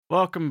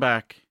Welcome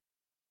back.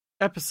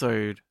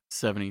 Episode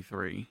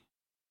 73.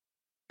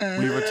 We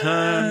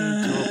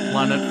return to a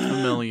planet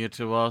familiar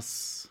to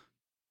us.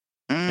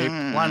 A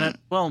planet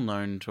well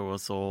known to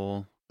us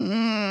all.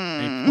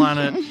 A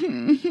planet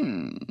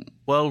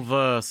well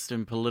versed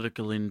in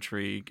political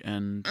intrigue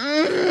and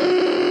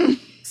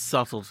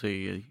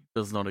subtlety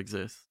does not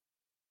exist.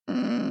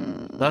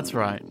 That's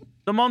right.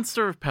 The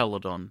monster of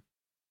Peladon.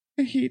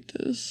 I hate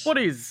this. What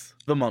is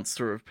the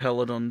monster of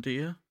Peladon,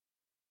 dear?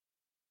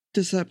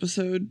 This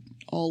episode,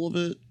 all of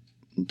it,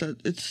 that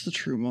it's the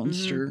true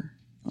monster,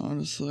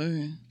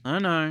 honestly. I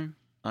know.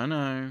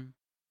 I'm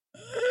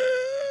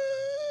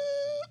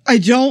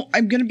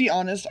gonna be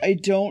honest, I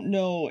don't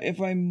know if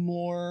I'm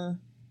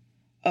more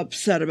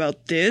upset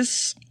about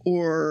this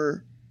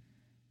or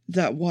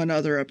that one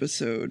other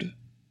episode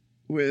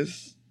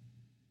with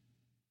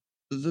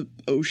the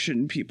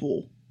ocean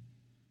people.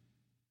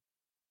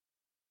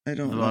 I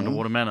don't know. The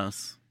Underwater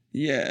Menace.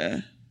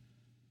 Yeah.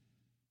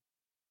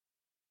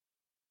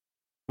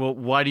 Well,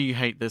 why do you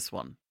hate this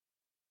one?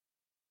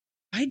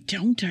 I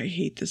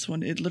hate this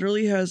one. It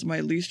literally has my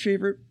least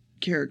favorite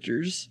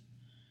characters.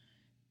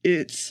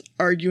 It's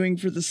arguing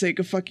for the sake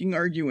of fucking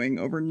arguing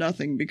over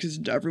nothing because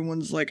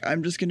everyone's like,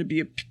 I'm just gonna be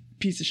a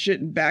piece of shit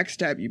and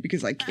backstab you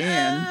because I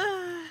can.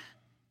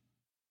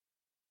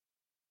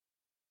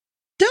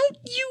 Don't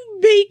you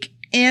make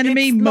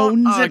anime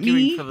moans at me?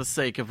 Arguing for the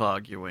sake of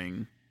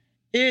arguing.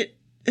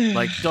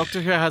 Like,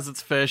 Doctor Who has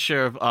its fair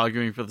share of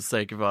arguing for the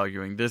sake of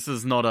arguing. This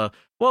is not a,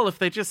 well, if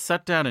they just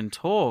sat down and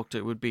talked,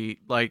 it would be,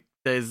 like,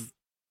 there's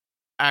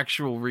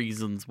actual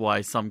reasons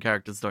why some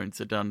characters don't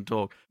sit down and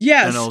talk.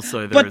 Yes, and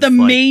also but the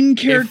main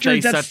character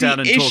if they that's sat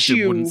down the and issue,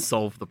 talked, it wouldn't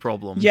solve the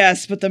problem.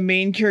 Yes, but the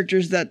main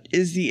characters that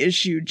is the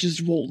issue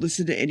just won't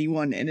listen to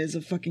anyone and is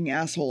a fucking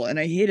asshole, and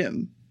I hate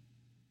him.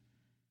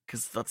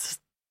 Because that's,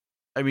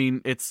 I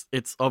mean, it's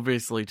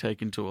obviously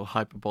taken to a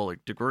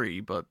hyperbolic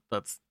degree, but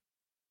that's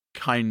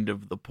kind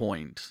of the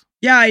point.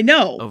 Yeah, I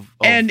know.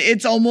 And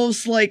it's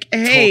almost like,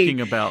 hey,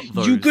 talking about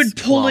those you could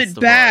pull it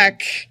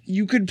back.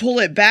 You could pull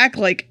it back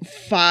like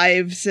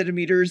 5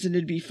 centimeters and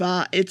it'd be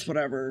fine. It's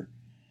whatever.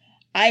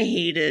 I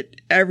hate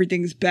it.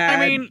 Everything's bad.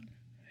 I mean,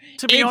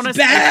 to be honest,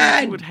 bad. I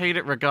think you would hate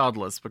it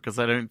regardless because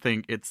I don't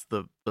think it's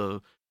the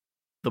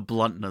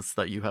bluntness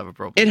that you have a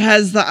problem. It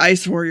has the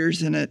Ice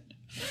Warriors in it.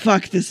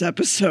 Fuck this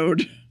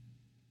episode.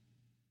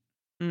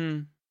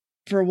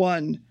 For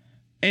one.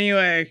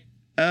 Anyway.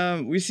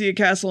 We see a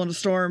castle in a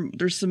storm.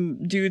 There's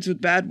some dudes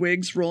with bad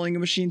wigs rolling a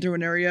machine through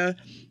an area.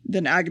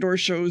 Then Agador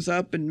shows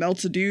up and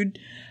melts a dude.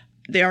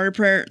 They aren't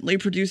apparently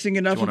producing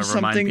enough of something. Do you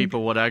want to remind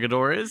people what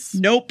Agador is?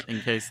 Nope.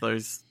 In case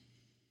those...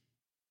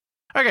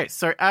 Okay,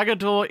 so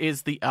Agador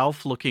is the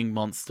elf-looking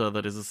monster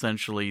that is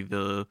essentially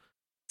the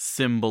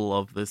symbol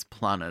of this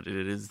planet.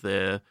 It is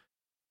their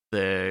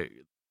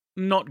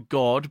not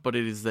god, but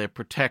it is their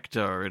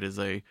protector. It is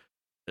a...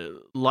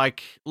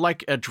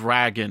 like a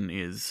dragon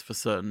is for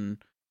certain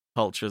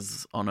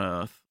cultures on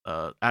Earth,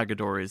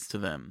 Agador is to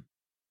them.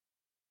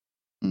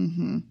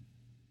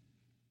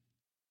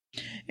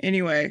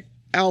 Anyway,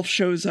 Alf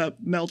shows up,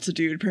 melts a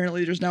dude.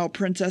 Apparently there's now a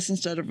princess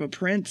instead of a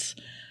prince.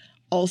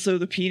 Also,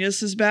 the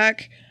penis is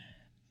back.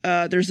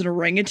 There's an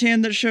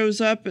orangutan that shows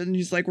up, and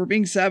he's like, we're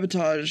being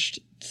sabotaged,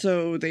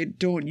 so they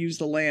don't use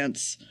the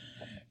lance.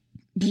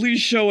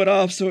 Please show it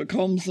off so it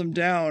calms them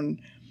down.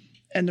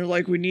 And they're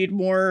like, we need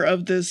more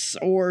of this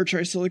ore,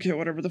 trisilicate,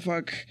 whatever the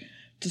fuck,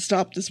 to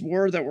stop this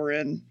war that we're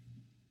in.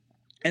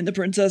 And the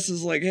princess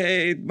is like,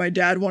 hey, my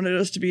dad wanted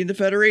us to be in the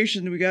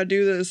Federation. We gotta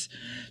do this.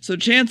 So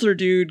Chancellor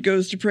dude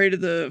goes to pray to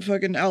the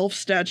fucking elf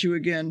statue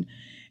again.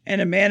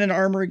 And a man in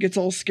armor gets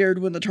all scared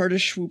when the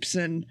TARDIS swoops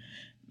in.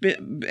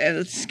 And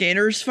the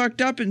scanner's fucked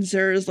up. And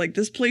Sarah's like,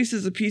 this place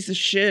is a piece of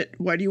shit.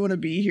 Why do you want to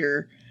be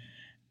here?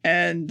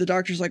 And the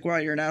doctor's like, wow,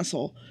 you're an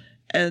asshole.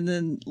 And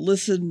then look,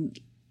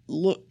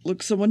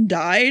 someone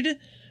died.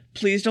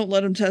 Please don't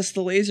let him test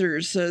the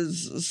lasers,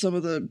 says some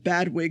of the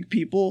bad wig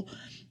people.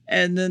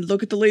 And then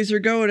look at the laser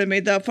go, and it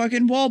made that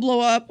fucking wall blow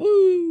up.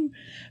 Woo!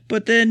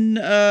 But then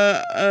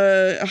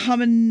a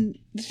humming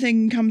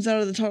thing comes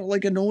out of the tunnel,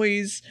 like a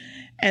noise.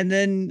 And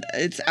then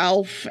it's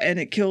Alf, and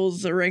it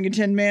kills the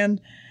orangutan man.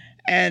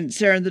 And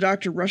Sarah and the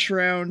doctor rush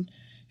around,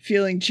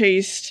 feeling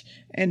chased,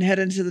 and head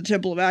into the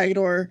Temple of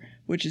Agador,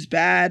 which is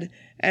bad.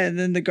 And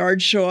then the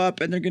guards show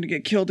up, and they're going to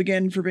get killed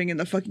again for being in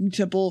the fucking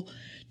temple.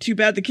 Too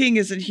bad the king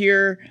isn't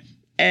here.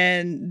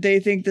 And they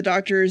think the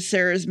doctor is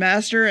Sarah's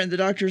master, and the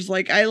doctor's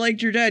like, I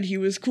liked your dad, he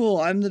was cool,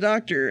 I'm the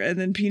doctor. And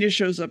then Penis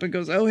shows up and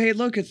goes, oh, hey,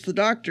 look, it's the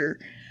doctor.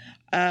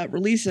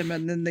 Release him,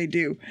 and then they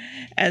do.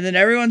 And then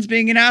everyone's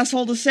being an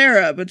asshole to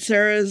Sarah, but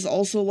Sarah is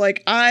also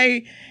like,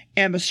 I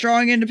am a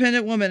strong,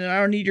 independent woman, and I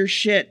don't need your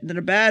shit. And then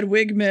a bad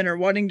wig men are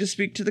wanting to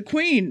speak to the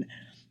queen,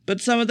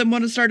 but some of them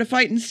want to start a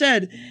fight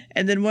instead.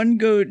 And then one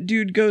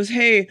dude goes,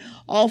 hey,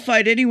 I'll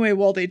fight anyway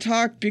while they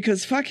talk,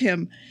 because fuck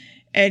him.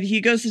 And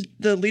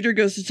the leader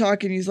goes to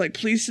talk, and he's like,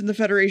 please send the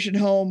Federation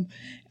home.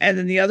 And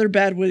then the other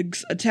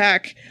badwigs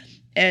attack.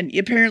 And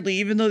apparently,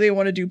 even though they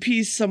want to do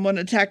peace, someone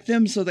attacked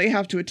them, so they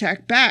have to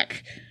attack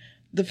back.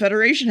 the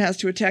Federation has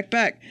to attack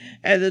back,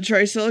 and the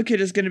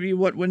Trisilicate is going to be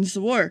what wins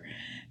the war.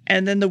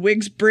 And then the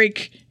Whigs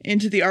break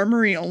into the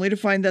armory only to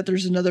find that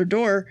there's another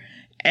door,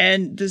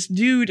 and this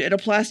dude in a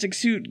plastic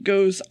suit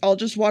goes, "I'll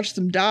just watch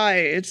them die,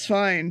 it's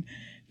fine,"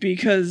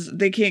 because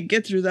they can't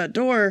get through that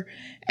door.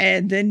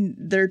 And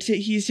then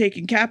he's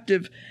taken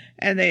captive,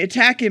 and they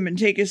attack him and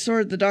take his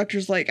sword. The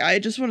doctor's like, "I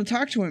just want to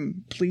talk to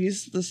him,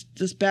 please,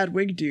 this bad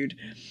wig dude."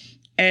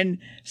 And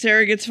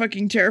Sarah gets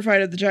fucking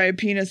terrified of the giant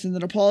penis and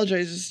then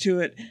apologizes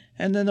to it.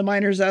 And then the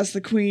miners ask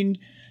the queen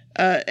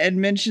and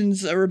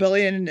mentions a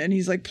rebellion, and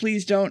he's like,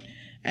 "Please don't."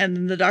 And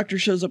then the doctor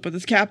shows up with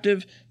his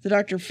captive. The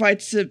doctor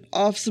fights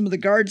off some of the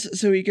guards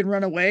so he can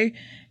run away.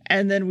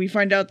 And then we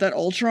find out that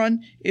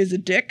Ultron is a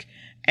dick.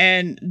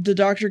 And the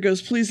doctor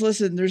goes, "Please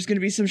listen, there's going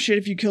to be some shit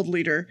if you kill the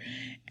leader."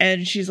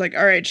 And she's like,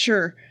 "All right,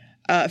 sure.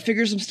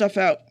 Figure some stuff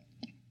out."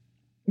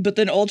 But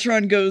then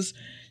Ultron goes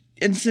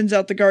and sends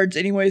out the guards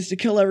anyways to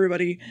kill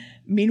everybody.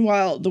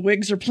 Meanwhile, the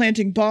Whigs are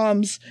planting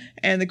bombs,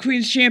 and the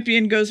Queen's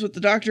Champion goes with the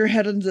doctor,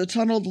 head into the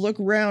tunnel to look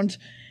around,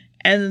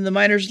 and then the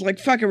miners are like,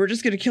 "Fuck it, we're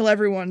just gonna kill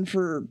everyone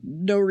for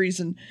no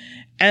reason."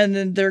 And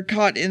then they're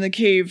caught in the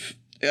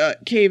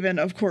cave-in,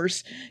 of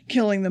course,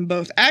 killing them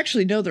both.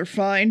 Actually, no, they're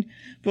fine,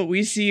 but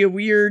we see a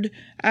weird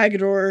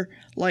Agador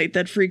light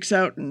that freaks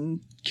out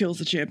and kills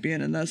the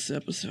champion, and that's the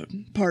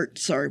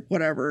episode.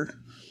 Whatever.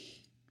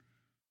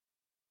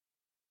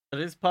 That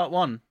is part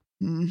 1.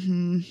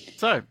 Mm-hmm.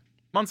 So,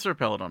 Monster of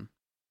Peladon.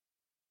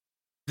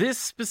 This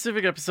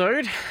specific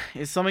episode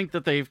is something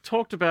that they've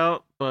talked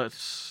about, but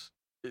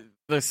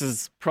this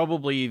is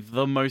probably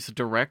the most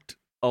direct,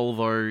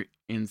 although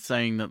in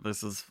saying that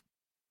this is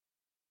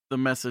the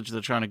message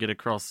they're trying to get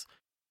across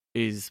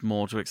is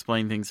more to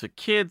explain things for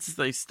kids,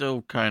 they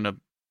still kind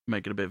of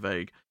make it a bit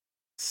vague.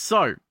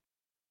 So,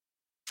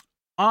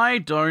 I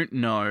don't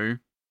know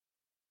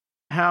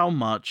how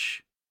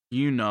much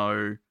you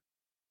know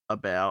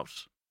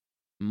about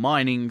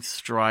mining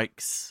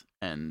strikes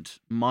and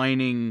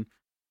mining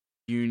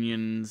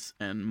unions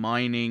and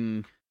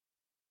mining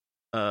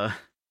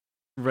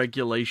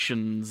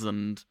regulations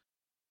and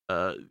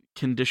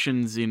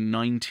conditions in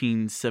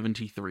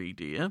 1973,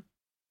 dear,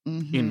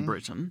 in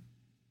Britain.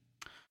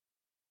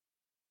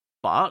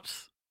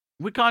 But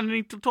we kind of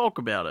need to talk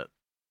about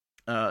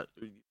it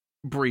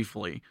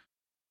briefly.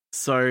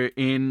 So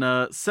in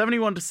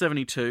 71 to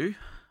 72,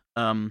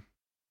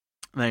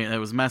 there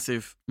was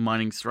massive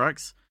mining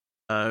strikes.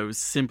 It was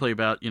simply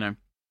about,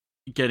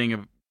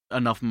 getting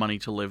enough money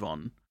to live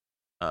on.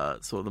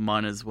 So the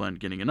miners weren't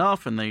getting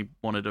enough, and they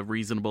wanted a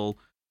reasonable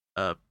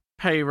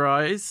pay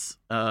rise.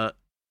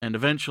 And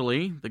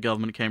eventually, the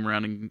government came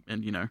around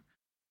and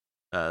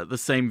the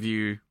same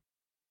view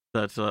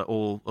that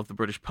all of the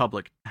British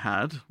public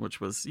had,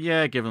 which was,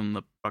 give them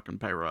the fucking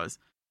pay rise.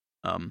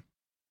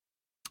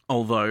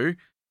 Although,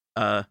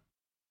 it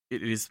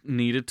is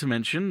needed to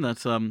mention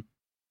that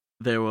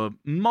there were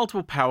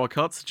multiple power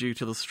cuts due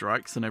to the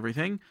strikes and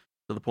everything,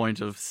 to the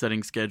point of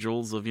setting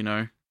schedules of,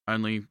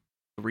 only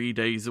 3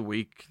 days a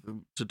week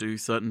to do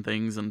certain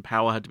things, and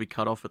power had to be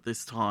cut off at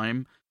this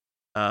time,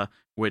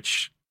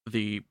 which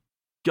the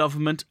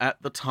government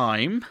at the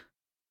time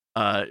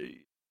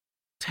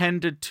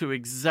tended to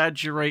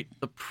exaggerate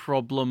the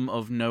problem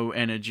of no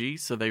energy,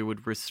 so they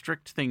would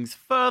restrict things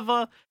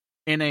further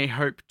in a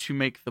hope to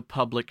make the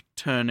public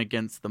turn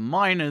against the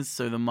miners,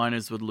 so the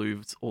miners would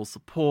lose all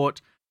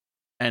support,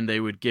 and they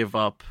would give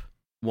up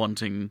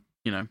wanting,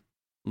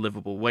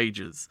 livable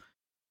wages.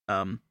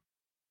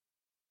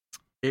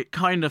 It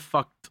kind of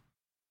fucked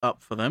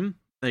up for them.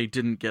 They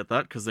didn't get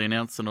that because they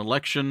announced an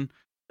election.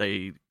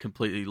 They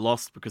completely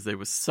lost because they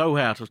were so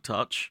out of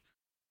touch.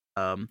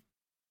 And,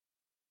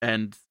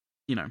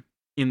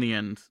 in the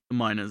end, the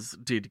miners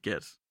did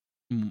get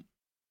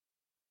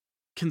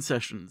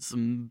concessions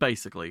and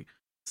basically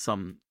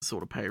some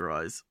sort of pay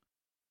rise.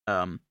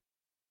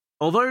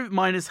 Although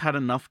miners had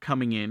enough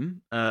coming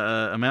in,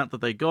 amount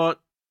that they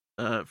got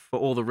for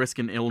all the risk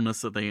and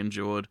illness that they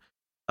endured,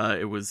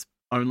 it was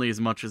only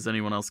as much as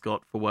anyone else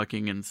got for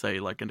working in, say,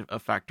 like a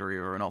factory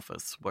or an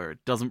office, where it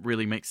doesn't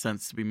really make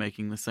sense to be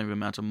making the same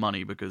amount of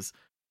money because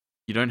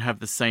you don't have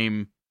the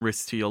same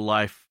risk to your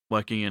life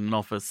working in an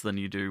office than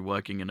you do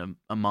working in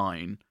a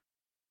mine.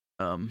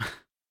 Because,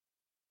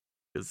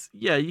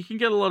 you can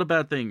get a lot of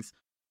bad things.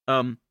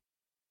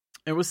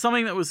 It was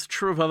something that was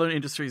true of other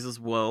industries as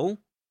well,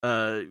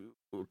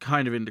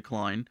 kind of in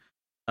decline.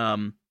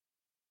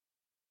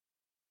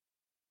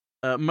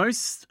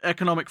 Most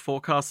economic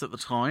forecasts at the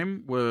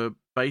time were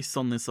based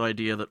on this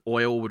idea that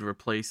oil would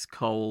replace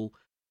coal,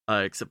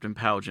 except in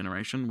power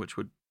generation, which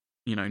would,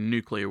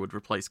 nuclear would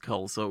replace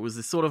coal. So it was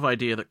this sort of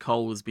idea that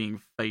coal was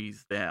being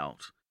phased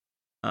out,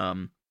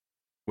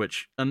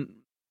 which, and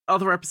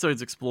other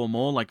episodes explore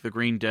more, like The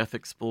Green Death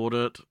explored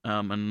it,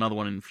 and another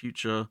one in the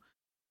future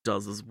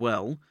does as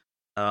well.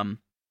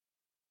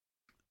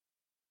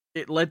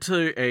 It led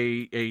to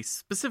a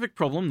specific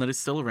problem that is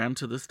still around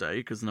to this day,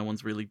 because no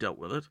one's really dealt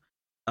with it.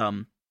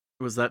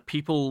 Was that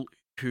people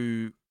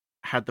who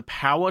had the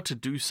power to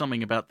do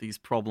something about these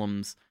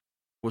problems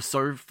were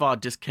so far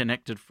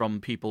disconnected from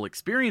people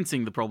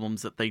experiencing the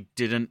problems that they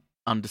didn't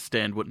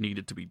understand what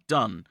needed to be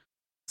done.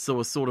 So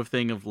a sort of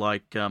thing of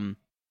like,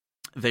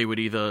 they would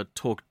either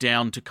talk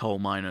down to coal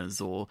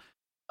miners or,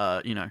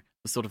 the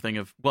sort of thing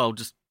of, well,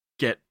 just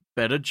get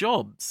better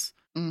jobs.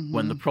 Mm-hmm.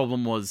 When the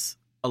problem was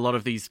a lot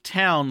of these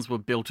towns were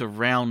built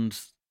around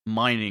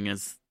mining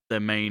as their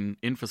main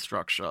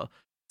infrastructure.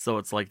 So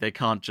it's like they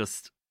can't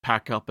just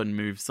pack up and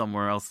move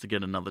somewhere else to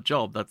get another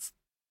job. That's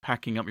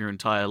packing up your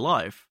entire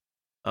life.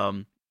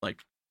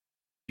 Like,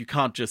 you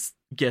can't just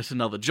get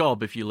another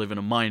job if you live in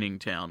a mining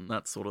town,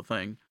 that sort of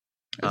thing.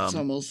 It's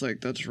almost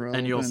like that's relevant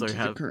and you also to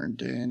have the current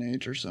day and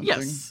age or something.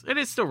 Yes, it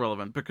is still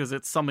relevant because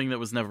it's something that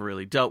was never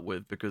really dealt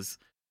with, because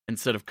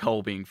instead of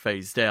coal being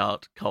phased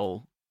out,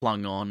 coal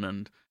clung on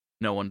and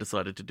no one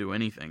decided to do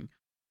anything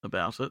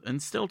about it,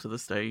 and still to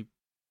this day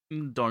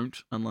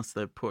don't unless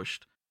they're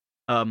pushed.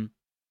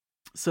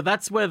 So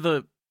that's where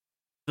the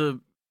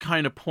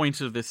kind of point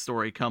of this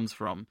story comes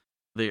from,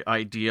 the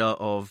idea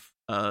of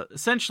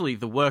essentially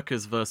the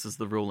workers versus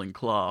the ruling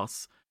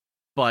class,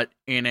 but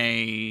in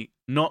a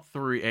not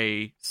through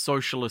a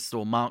socialist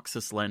or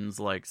Marxist lens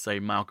like, say,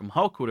 Malcolm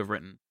Hulk would have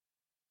written,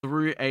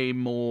 through a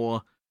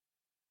more,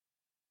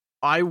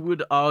 I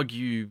would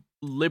argue,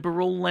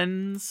 liberal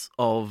lens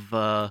of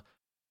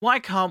why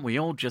can't we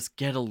all just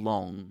get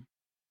along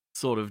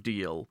sort of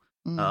deal.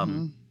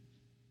 Mm-hmm.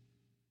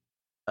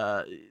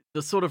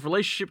 The sort of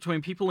relationship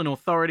between people in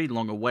authority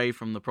long away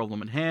from the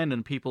problem at hand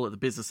and people at the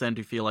business end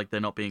who feel like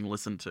they're not being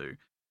listened to.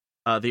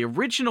 The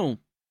original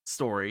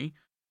story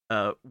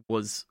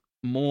was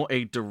more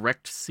a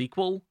direct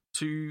sequel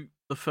to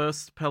the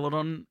first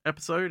Peladon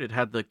episode. It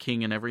had the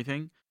king and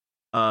everything.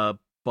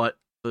 But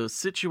the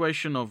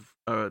situation of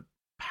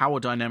power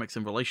dynamics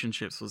and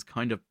relationships was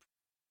kind of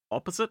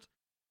opposite.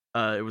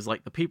 It was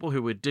like the people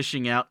who were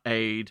dishing out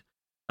aid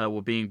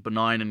were being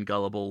benign and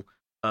gullible,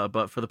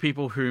 but for the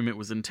people whom it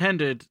was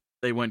intended,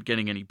 they weren't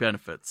getting any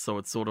benefits. So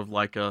it's sort of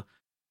like the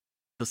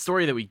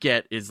story that we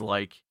get is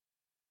like,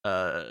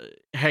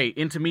 hey,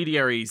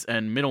 intermediaries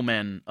and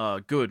middlemen are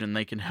good and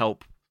they can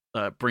help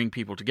bring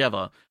people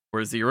together.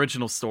 Whereas the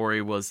original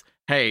story was,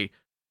 hey,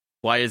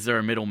 why is there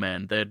a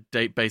middleman?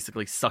 They're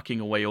basically sucking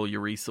away all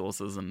your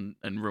resources and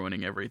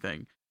ruining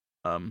everything.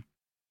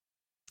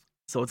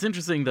 So it's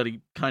interesting that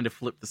he kind of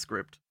flipped the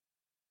script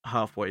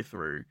halfway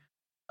through.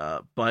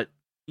 But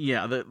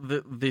yeah,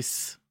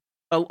 this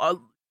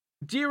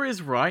Deer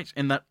is right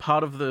in that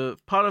part of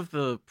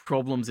the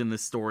problems in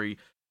this story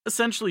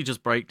essentially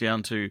just break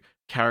down to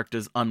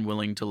characters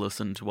unwilling to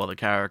listen to other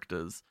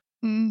characters.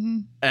 Mm-hmm.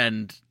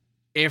 And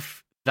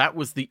if that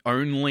was the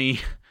only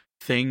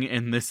thing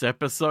in this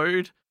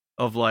episode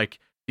of like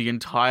the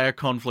entire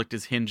conflict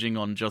is hinging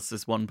on just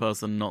this one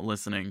person not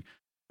listening,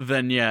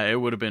 then yeah, it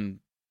would have been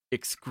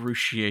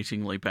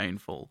excruciatingly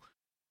painful.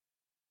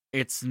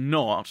 It's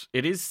not.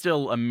 It is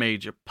still a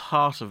major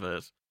part of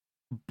it,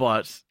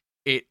 but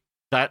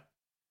that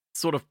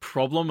sort of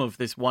problem of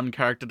this one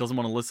character doesn't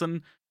want to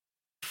listen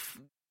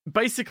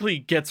basically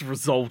gets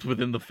resolved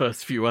within the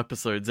first few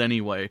episodes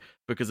anyway,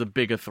 because a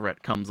bigger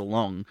threat comes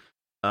along.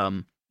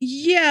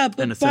 Yeah,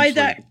 but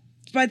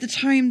by the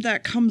time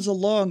that comes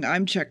along,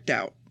 I'm checked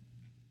out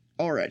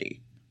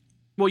already.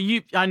 Well,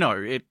 I know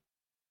it.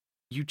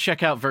 You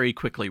check out very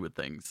quickly with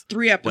things.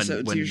 3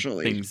 episodes when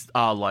usually. Things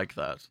are like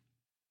that.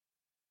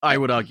 I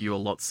would argue a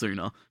lot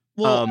sooner.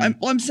 Well,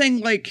 I'm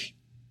saying like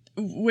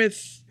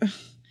with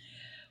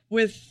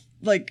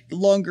like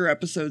longer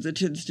episodes, it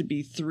tends to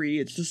be 3.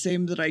 It's the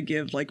same that I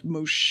give like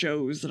most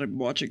shows that I'm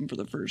watching for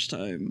the first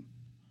time.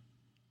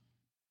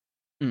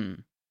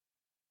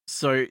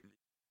 So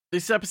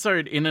this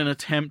episode, in an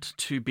attempt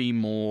to be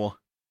more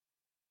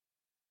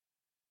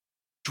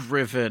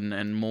driven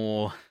and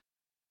more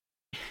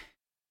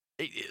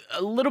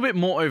a little bit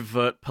more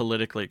overt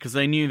politically, because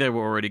they knew they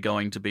were already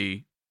going to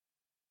be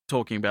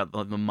talking about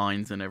the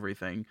mines and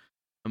everything,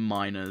 the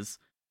miners,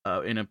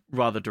 in a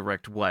rather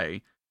direct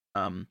way.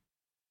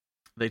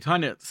 They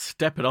kind of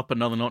step it up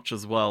another notch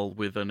as well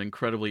with an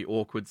incredibly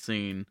awkward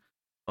scene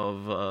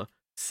of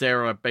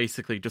Sarah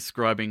basically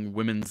describing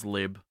women's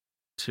lib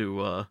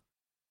to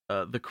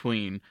the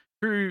Queen,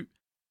 who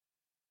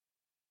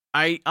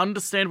I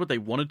understand what they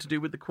wanted to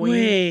do with the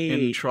Queen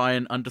and try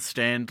and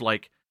understand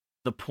like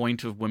the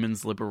point of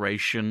women's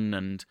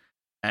liberation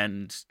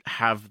and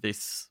have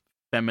this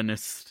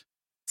feminist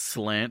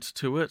slant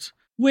to it.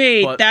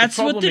 Wait, but that's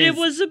what it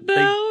was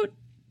about?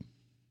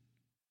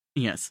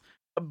 Yes.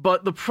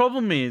 But the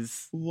problem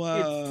is...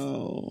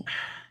 Whoa.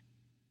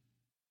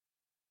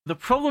 The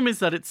problem is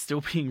that it's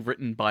still being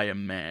written by a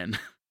man.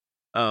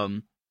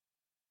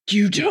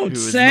 You don't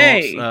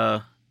say!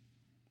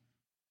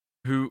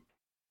 Who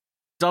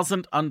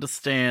doesn't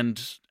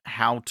understand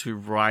how to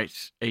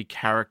write a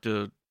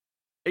character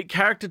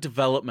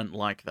development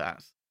like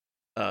that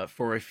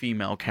for a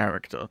female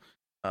character.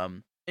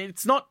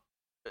 It's not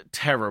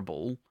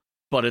terrible,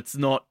 but it's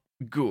not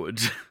good.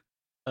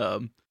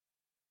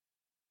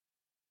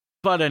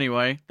 But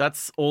anyway,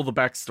 that's all the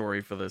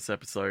backstory for this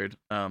episode.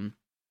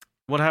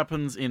 What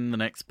happens in the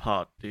next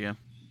part, dear?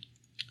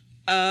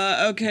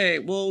 Okay,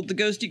 well, the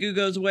ghosty goo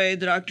goes away.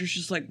 The doctor's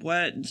just like,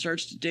 what? And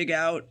starts to dig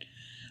out.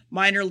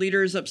 Minor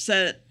leader is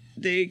upset.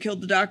 They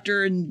killed the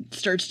doctor and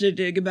starts to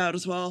dig about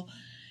as well.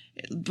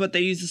 But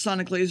they use the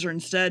sonic laser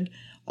instead.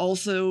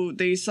 Also,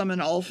 they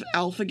summon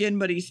Alf again,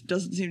 but he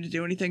doesn't seem to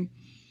do anything.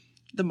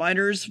 The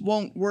miners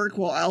won't work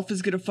while Alf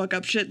is gonna fuck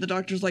up shit. The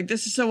doctor's like,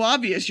 this is so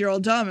obvious, you're all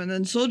dumb. And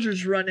then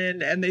soldiers run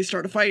in and they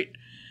start a fight.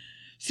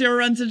 Sarah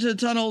runs into the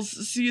tunnels,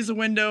 sees a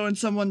window and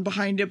someone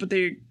behind it, but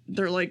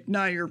they're like,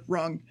 nah, you're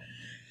wrong.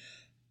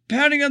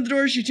 Pounding on the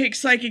door, she takes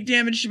psychic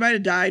damage. She might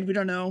have died. We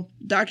don't know.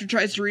 Doctor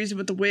tries to reason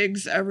with the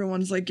Wigs.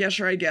 Everyone's like, yeah,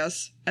 sure, I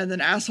guess. And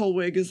then asshole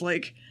Wig is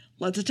like,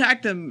 let's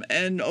attack them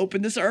and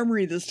open this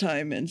armory this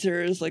time. And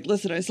Sarah's like,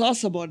 listen, I saw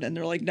someone. And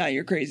they're like, nah,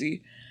 you're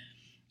crazy.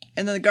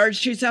 And then the guards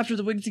chase after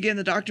the Wigs again.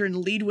 The doctor and the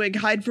lead Wig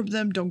hide from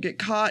them. Don't get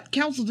caught.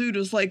 Council dude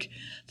is like,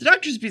 the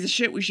doctor's a piece of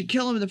shit. We should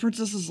kill him. And the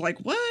princess is like,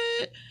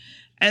 what?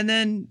 And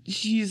then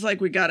she's like,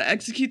 we gotta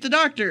execute the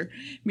doctor.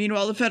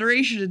 Meanwhile, the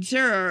Federation and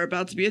Sarah are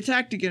about to be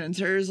attacked again. And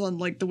Sarah's on,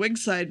 like, the Wig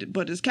side,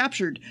 but is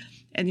captured.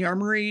 And the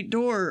armory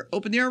door,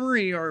 open the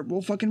armory or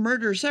we'll fucking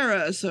murder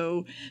Sarah.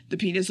 So the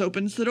penis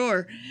opens the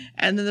door.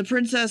 And then the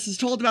princess is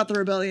told about the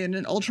rebellion.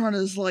 And Ultron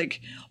is like,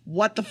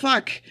 what the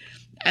fuck?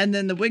 And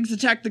then the Wigs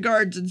attack the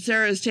guards. And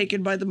Sarah is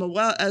taken by them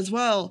as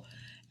well.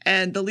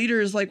 And the leader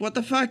is like, what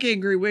the fuck,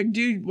 angry Wig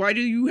dude? Why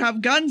do you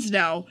have guns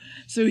now?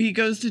 So he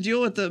goes to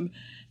deal with them.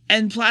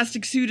 And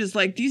Plastic Suit is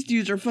like, these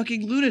dudes are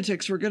fucking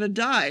lunatics. We're gonna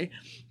die.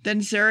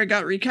 Then Sarah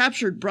got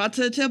recaptured, brought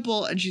to the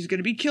temple, and she's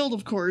gonna be killed,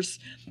 of course.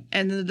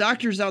 And then the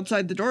doctor's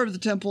outside the door of the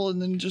temple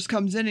and then just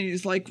comes in and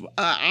he's like,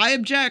 I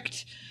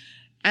object.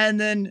 And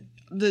then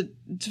the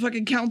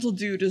fucking council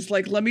dude is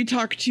like, let me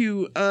talk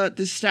to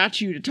this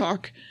statue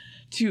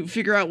to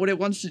figure out what it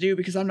wants to do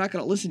because I'm not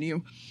gonna listen to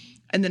you.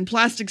 And then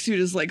Plastic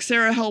Suit is like,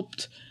 Sarah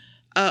helped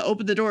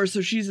open the door,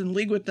 so she's in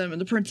league with them. And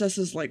the princess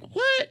is like,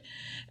 what?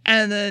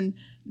 And then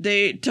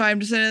time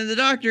to send in the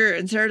doctor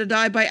and Sarah to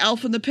die by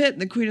Alf in the pit.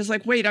 And the queen is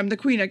like, wait, I'm the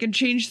queen. I can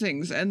change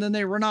things. And then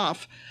they run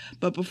off.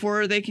 But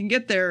before they can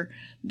get there,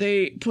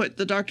 they put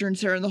the doctor and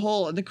Sarah in the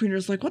hole. And the queen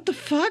is like, what the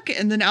fuck?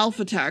 And then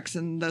Alf attacks.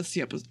 And that's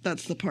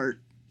the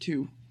part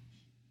 2.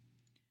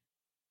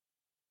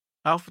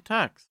 Alf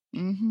attacks.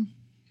 Mm-hmm.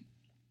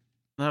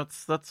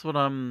 That's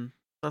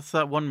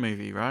that one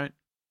movie, right?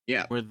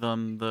 Yeah. With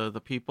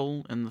the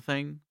people in the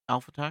thing,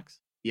 Alf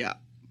attacks. Yeah.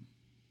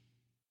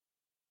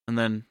 And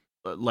then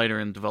later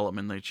in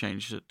development, they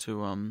changed it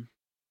to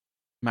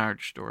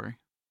Marriage Story,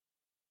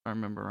 if I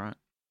remember right.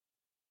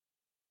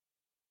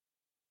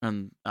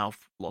 And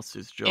Alf lost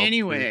his job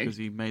anyway because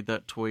he made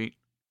that tweet.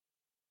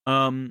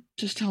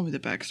 Just tell me the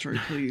backstory,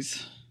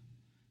 please.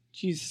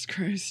 Jesus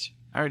Christ.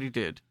 I already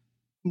did.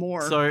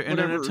 More. So, in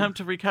whatever. an attempt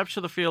to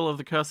recapture the feel of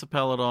the Curse of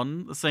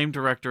Peladon, the same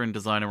director and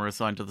designer were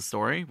assigned to the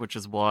story, which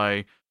is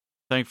why,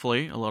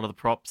 thankfully, a lot of the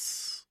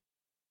props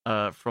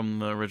from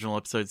the original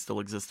episode still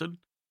existed.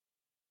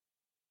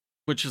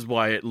 Which is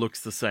why it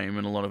looks the same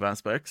in a lot of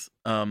aspects,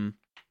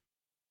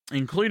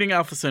 including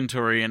Alpha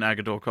Centauri and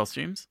Agador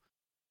costumes,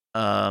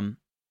 and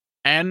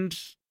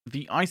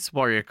the Ice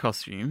Warrior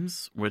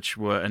costumes, which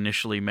were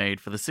initially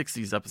made for the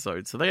 60s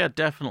episode, so they are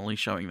definitely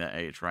showing their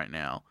age right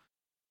now.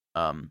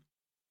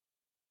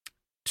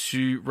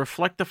 To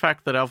reflect the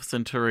fact that Alpha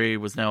Centauri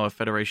was now a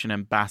Federation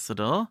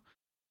ambassador,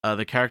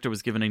 the character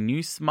was given a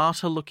new,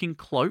 smarter-looking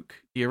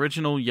cloak. The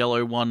original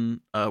yellow one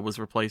was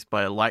replaced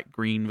by a light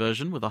green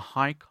version with a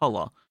high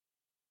collar.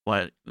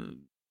 Why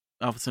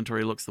Alpha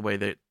Centauri looks the way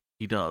that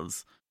he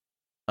does.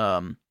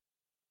 But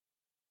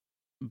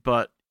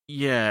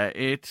yeah,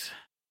 it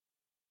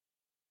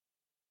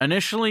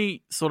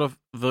initially sort of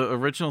the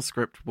original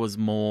script was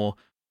more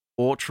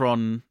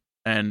Ortron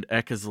and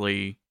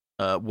Eckersley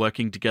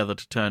working together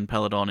to turn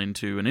Peladon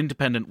into an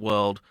independent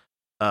world,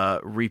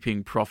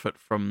 reaping profit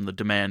from the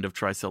demand of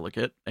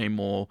Trisilicate, a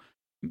more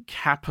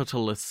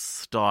capitalist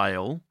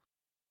style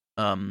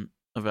of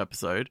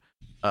episode.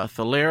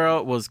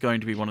 Thalera was going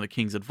to be one of the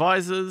king's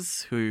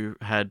advisors who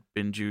had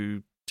been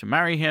due to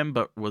marry him,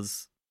 but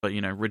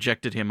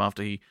rejected him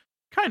after he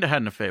kind of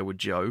had an affair with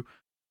Joe.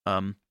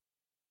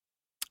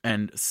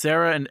 And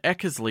Sarah and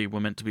Eckersley were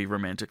meant to be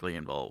romantically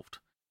involved.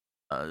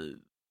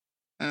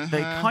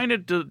 They kind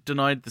of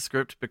denied the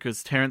script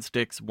because Terrence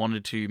Dicks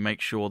wanted to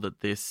make sure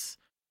that this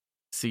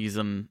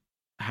season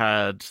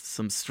had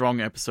some strong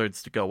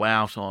episodes to go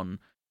out on,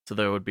 so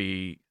there would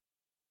be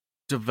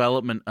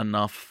development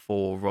enough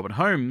for Robin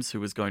Holmes, who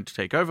was going to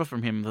take over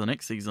from him for the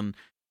next season,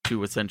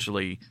 to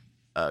essentially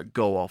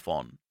go off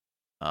on.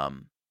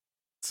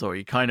 So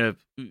he kind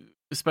of,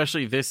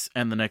 especially this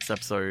and the next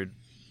episode,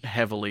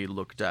 heavily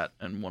looked at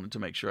and wanted to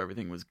make sure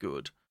everything was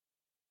good.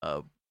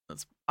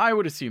 I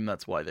would assume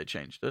that's why they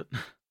changed it.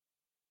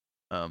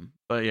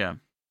 But yeah,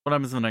 what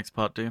happens in the next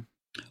part, dude?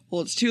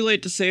 Well, it's too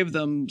late to save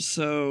them,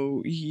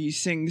 so he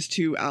sings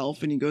to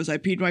Alf and he goes, I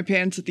peed my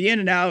pants at the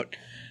In-N-Out.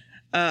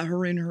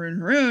 Haroon, Haroon,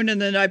 Haroon, and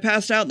then I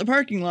passed out in the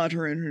parking lot,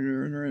 Haroon,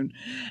 Haroon, Haroon,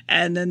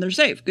 and then they're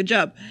safe. Good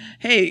job.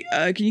 Hey,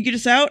 can you get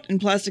us out? And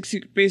Plastic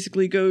Suit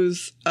basically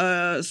goes,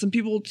 some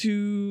people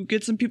to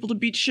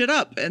beat shit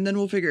up, and then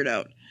we'll figure it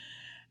out.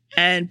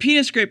 And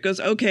Penis Scrape goes,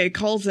 okay,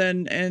 calls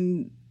in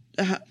and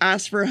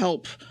asks for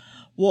help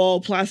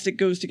while Plastic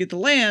goes to get the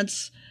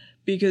lance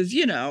because,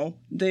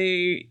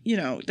 they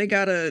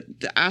gotta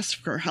ask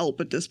for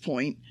help at this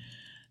point.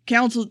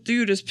 Council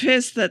dude is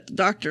pissed that the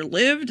doctor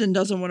lived and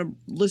doesn't want to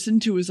listen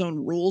to his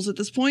own rules at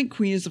this point.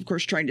 Queen is, of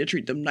course, trying to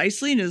treat them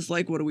nicely and is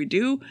like, what do we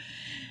do?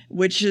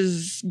 Which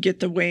is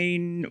get the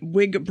Wayne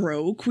wig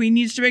bro. Queen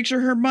needs to make sure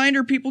her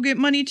minor people get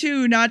money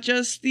too, not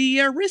just the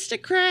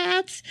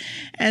aristocrats.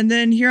 And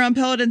then here on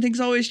Peladon,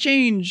 things always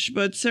change.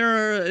 But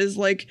Sarah is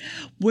like,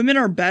 women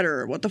are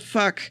better. What the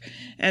fuck?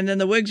 And then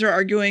the wigs are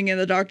arguing and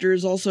the doctor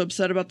is also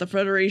upset about the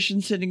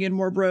Federation sending in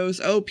more bros.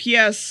 Oh,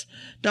 P.S.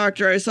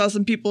 Doctor, I saw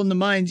some people in the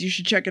mines. You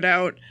should check it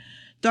out.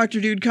 Dr.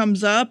 Dude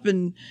comes up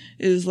and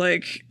is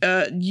like,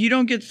 you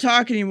don't get to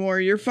talk anymore.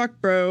 You're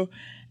fucked, bro.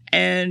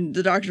 And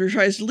the doctor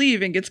tries to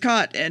leave and gets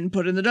caught and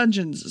put in the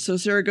dungeons. So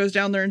Sarah goes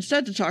down there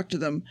instead to talk to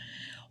them.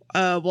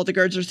 While the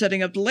guards are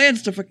setting up the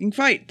lance to fucking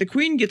fight. The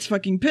queen gets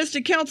fucking pissed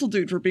at Council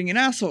Dude for being an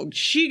asshole.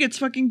 She gets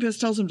fucking pissed,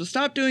 tells him to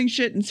stop doing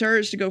shit, and Sarah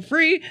is to go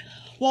free.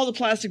 While the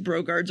plastic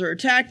bro guards are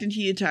attacked, and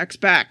he attacks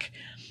back.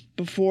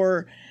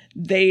 Before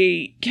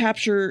they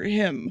capture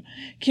him.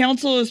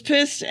 Council is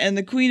pissed, and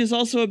the queen is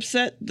also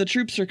upset the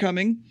troops are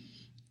coming.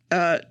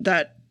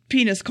 That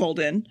Penis called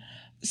in.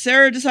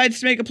 Sarah decides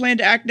to make a plan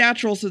to act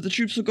natural so the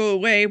troops will go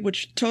away,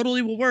 which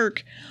totally will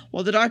work,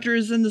 while the doctor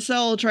is in the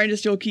cell trying to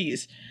steal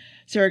keys.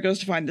 Sarah goes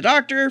to find the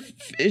doctor,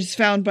 is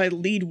found by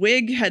lead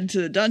wig, head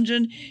to the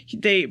dungeon.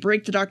 They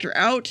break the doctor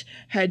out,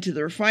 head to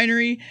the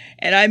refinery,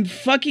 and I'm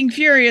fucking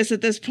furious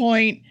at this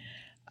point,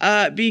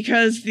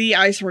 because the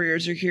Ice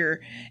Warriors are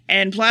here.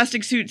 And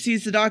Plastic Suit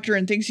sees the doctor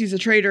and thinks he's a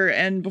traitor,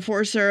 and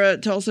before Sarah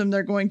tells him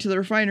they're going to the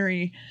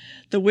refinery,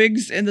 the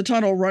wigs in the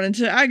tunnel run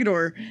into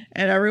Agador,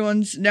 and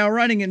everyone's now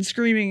running and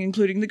screaming,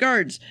 including the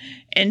guards.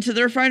 Into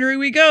the refinery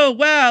we go!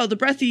 Wow, the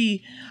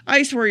breathy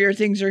Ice Warrior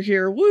things are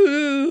here.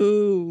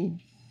 Woo!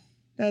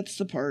 That's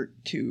the part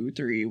 2,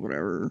 3,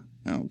 whatever.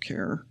 I don't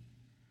care.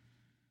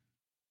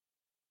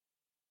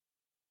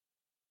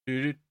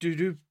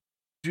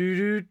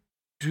 Peed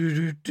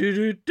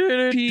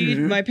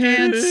my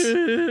pants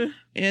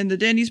in the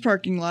Denny's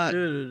parking lot.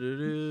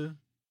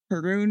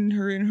 Haroon.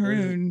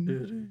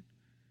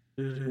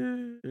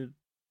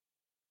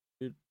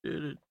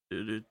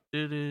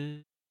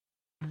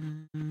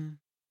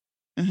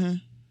 Uh-huh.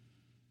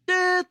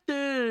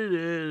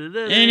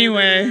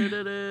 Anyway.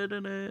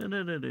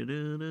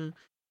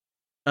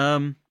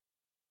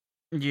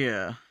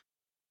 Yeah.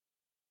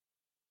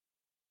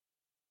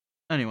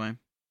 Anyway.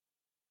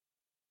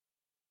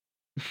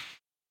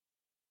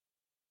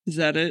 Is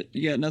that it?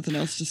 You got nothing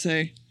else to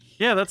say?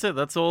 Yeah, that's it.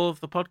 That's all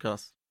of the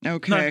podcast.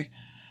 Okay.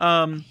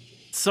 No.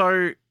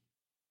 So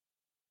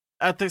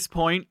at this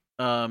point,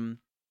 John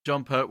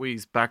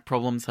Pertwee's back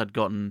problems had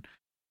gotten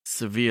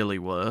severely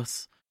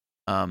worse,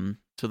 to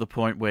the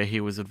point where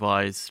he was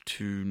advised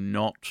to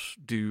not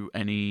do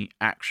any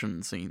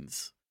action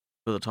scenes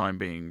for the time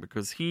being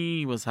because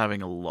he was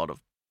having a lot of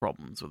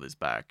problems with his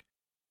back,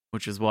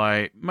 which is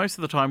why most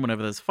of the time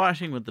whenever there's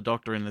fighting with the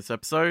doctor in this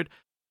episode,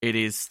 it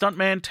is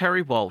stuntman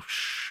Terry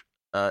Walsh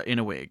in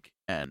a wig,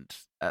 and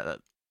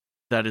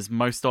that is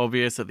most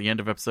obvious at the end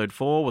of episode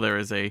 4 where there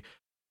is a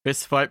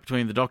fist fight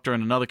between the doctor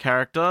and another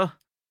character,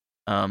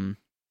 and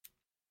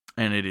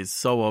it is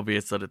so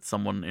obvious that it's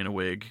someone in a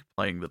wig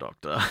playing the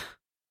doctor.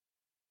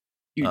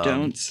 You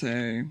don't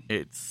say.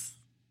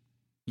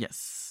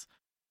 Yes.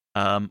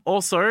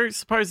 Also,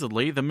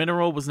 supposedly, the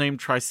mineral was named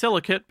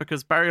trisilicate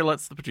because Barry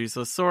Letts, the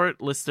producer, saw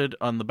it listed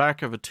on the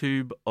back of a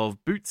tube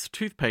of Boots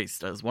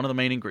toothpaste as one of the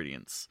main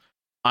ingredients.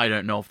 I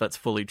don't know if that's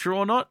fully true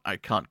or not. I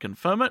can't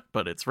confirm it,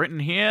 but it's written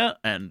here,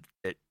 and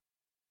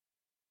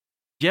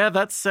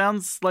that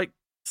sounds like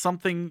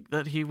something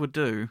that he would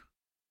do.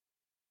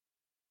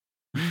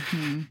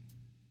 Mm-hmm.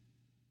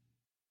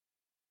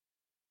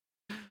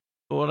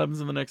 But what happens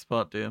in the next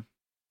part, dear?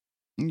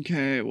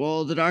 Okay,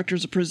 well, the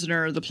doctor's a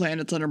prisoner. The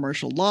planet's under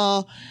martial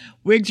law.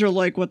 Wigs are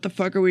like, what the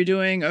fuck are we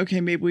doing? Okay,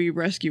 maybe we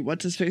rescue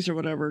what's-his-face or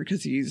whatever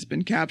because he's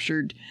been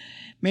captured.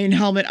 Main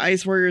helmet,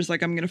 Ice Warrior's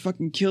like, I'm gonna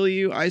fucking kill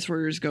you. Ice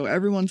Warriors go,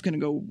 everyone's gonna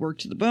go work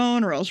to the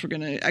bone or else we're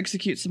gonna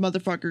execute some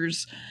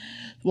motherfuckers.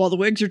 While the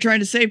wigs are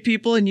trying to save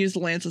people and use the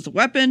lance as a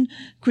weapon,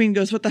 Queen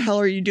goes, what the hell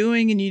are you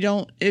doing? And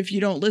if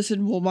you don't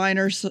listen, we'll mine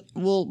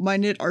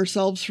it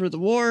ourselves for the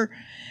war.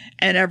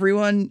 And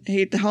everyone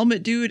hate the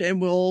helmet dude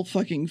and we'll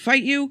fucking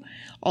fight you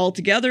all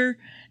together.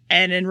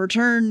 And in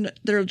return,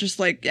 they're just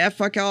like, yeah,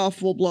 fuck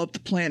off, we'll blow up the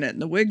planet.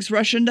 And the wigs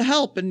rush in to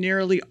help and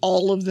nearly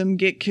all of them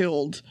get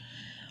killed.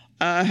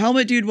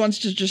 Helmet dude wants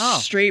to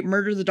just straight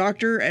murder the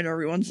doctor, and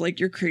everyone's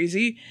like, you're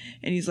crazy.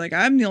 And he's like,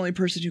 I'm the only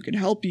person who can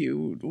help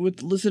you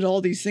with listen to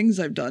all these things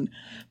I've done.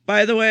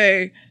 By the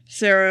way,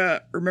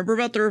 Sarah, remember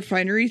about the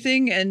refinery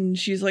thing? And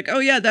she's like, oh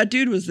yeah, that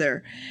dude was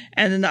there.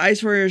 And then the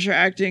Ice Warriors are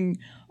acting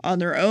on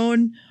their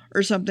own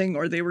or something,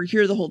 or they were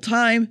here the whole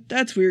time.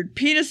 That's weird.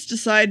 Penis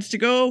decides to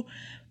go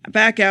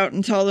back out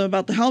and tell them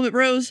about the helmet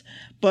bros,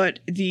 but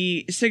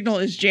the signal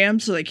is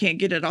jammed so they can't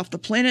get it off the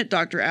planet.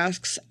 Doctor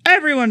asks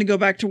everyone to go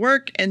back to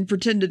work and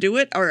pretend to do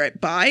it. All right,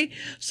 bye.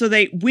 So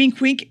they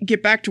wink, wink,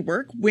 get back to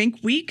work. Wink,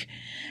 wink.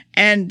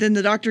 And then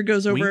the doctor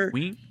goes over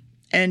wink.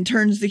 And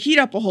turns the heat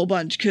up a whole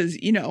bunch because,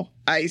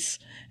 ice.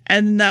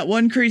 And then that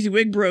one crazy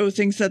wig bro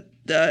thinks that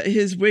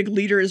his wig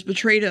leader has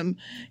betrayed him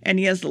and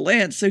he has the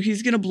lance. So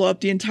he's going to blow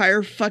up the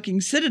entire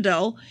fucking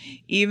citadel,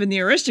 even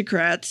the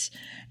aristocrats.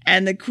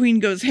 And the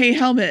queen goes, hey,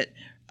 Helmet,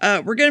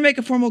 we're going to make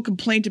a formal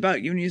complaint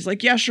about you. And he's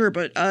like, yeah, sure,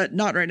 but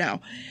not right now.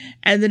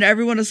 And then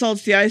everyone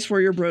assaults the Ice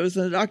Warrior bros.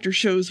 And the doctor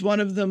shows one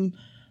of them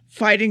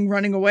fighting,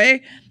 running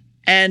away.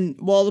 And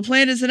while the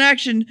plan is in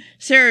action,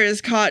 Sarah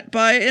is caught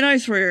by an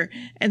Ice Warrior.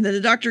 And then the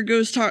doctor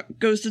goes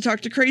to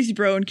talk to Crazy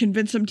Bro and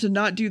convince him to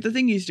not do the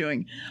thing he's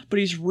doing. But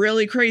he's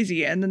really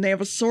crazy. And then they have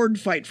a sword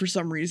fight for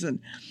some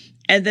reason.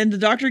 And then the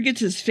doctor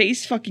gets his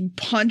face fucking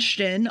punched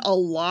in a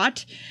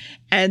lot.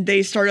 And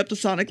they start up the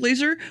sonic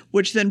laser,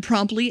 which then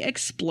promptly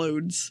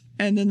explodes.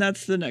 And then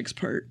that's the next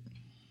part.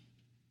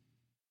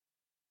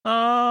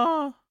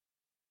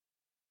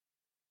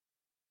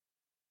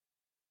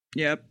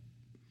 Yep.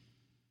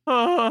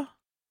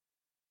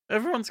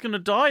 Everyone's gonna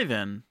die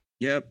then.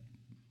 Yep.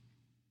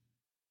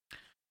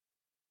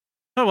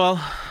 Oh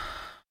well.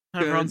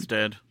 Everyone's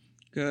dead.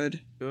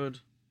 Good.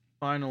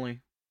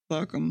 Finally.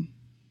 Fuck 'em.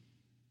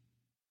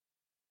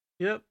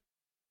 Yep.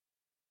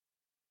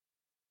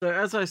 So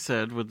as I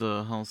said, with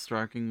the whole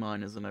striking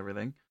miners and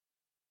everything,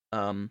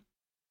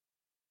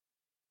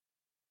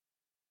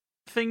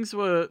 things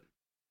were,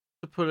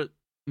 to put it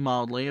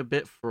mildly, a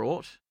bit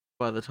fraught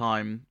by the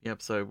time the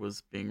episode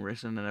was being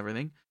written and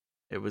everything.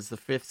 It was the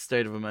 5th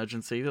state of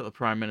emergency that the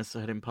Prime Minister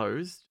had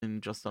imposed in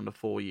just under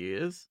 4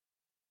 years.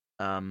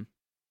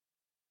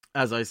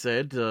 As I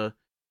said, the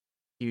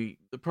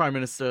Prime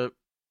Minister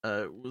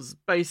was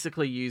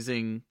basically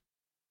using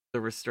the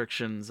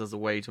restrictions as a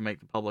way to make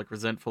the public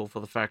resentful for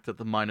the fact that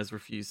the miners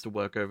refused to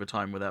work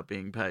overtime without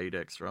being paid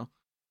extra.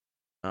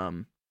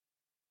 So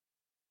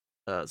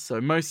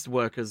most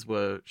workers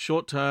were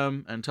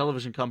short-term, and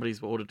television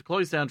companies were ordered to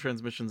close down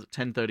transmissions at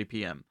 10:30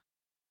 p.m.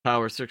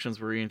 Power restrictions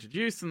were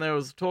reintroduced, and there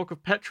was talk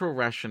of petrol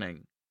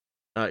rationing.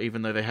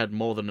 Even though they had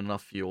more than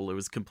enough fuel, it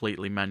was a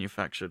completely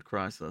manufactured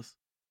crisis.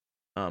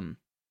 The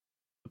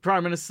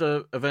Prime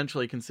Minister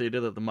eventually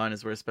conceded that the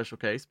miners were a special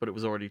case, but it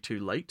was already too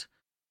late.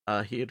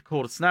 He had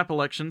called a snap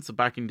election, so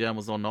backing down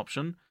was not an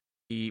option.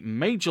 He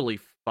majorly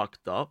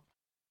fucked up,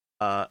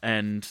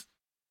 and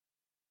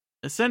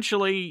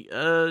essentially,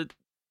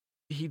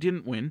 he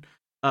didn't win.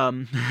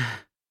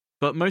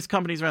 But most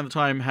companies around the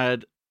time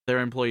had their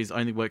employees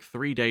only work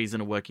 3 days in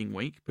a working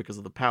week because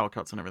of the power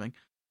cuts and everything.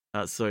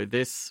 So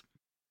this,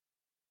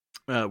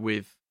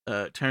 with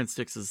Terrence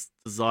Dix's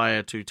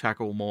desire to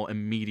tackle more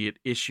immediate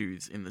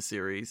issues in the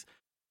series,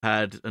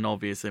 had an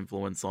obvious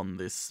influence on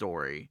this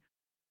story.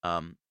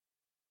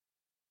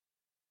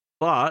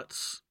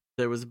 But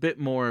there was a bit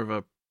more of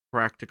a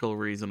practical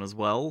reason as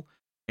well,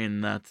 in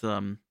that,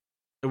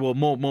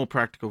 more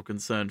practical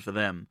concern for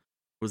them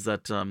was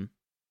that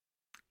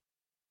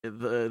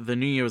the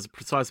New Year was a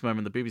precise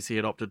moment the BBC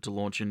had opted to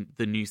launch in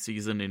the new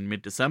season in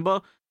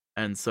mid-December,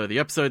 and so the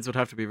episodes would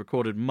have to be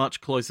recorded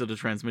much closer to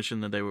transmission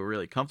than they were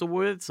really comfortable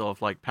with. So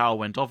if power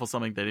went off or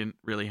something, they didn't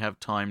really have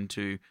time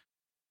to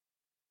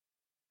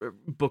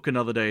book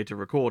another day to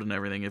record and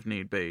everything if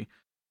need be.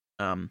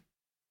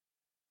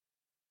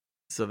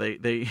 So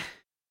they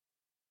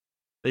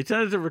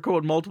tended to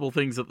record multiple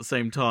things at the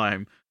same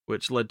time,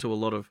 which led to a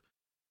lot of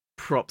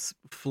props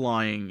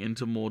flying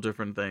into more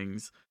different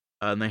things.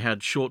 And they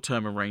had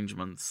short-term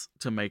arrangements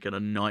to make it a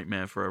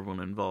nightmare for everyone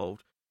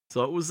involved.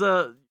 So it was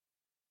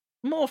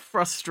more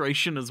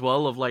frustration as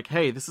well of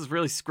hey, this is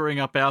really screwing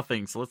up our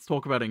thing, so let's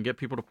talk about it and get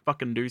people to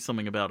fucking do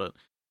something about it.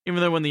 Even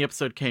though when the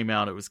episode came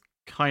out, it was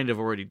kind of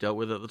already dealt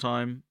with at the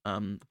time.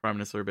 The Prime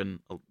Minister had been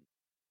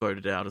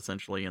voted out,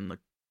 essentially, and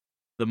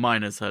the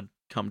miners had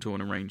come to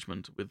an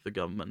arrangement with the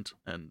government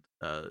and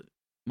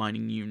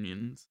mining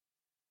unions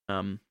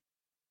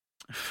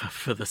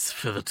for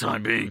the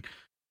time being.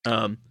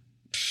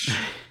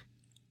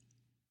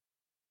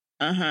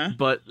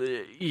 But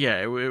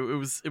yeah, it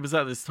was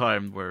at this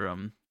time where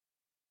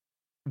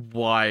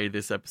why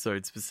this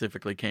episode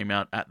specifically came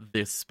out at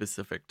this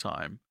specific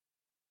time.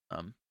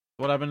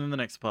 What happened in the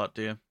next part,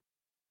 dear?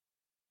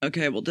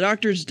 Okay, well, the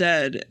doctor's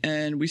dead,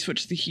 and we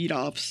switched the heat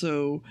off,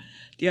 so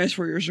the Ice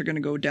Warriors are going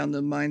to go down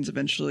the mines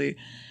eventually.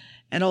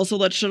 And also,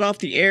 let's shut off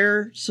the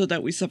air so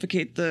that we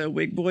suffocate the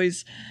Wig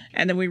Boys.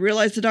 And then we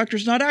realize the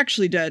doctor's not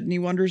actually dead, and he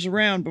wanders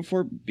around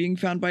before being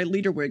found by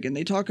Leader Wig, and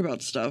they talk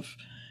about stuff.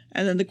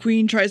 And then the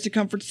Queen tries to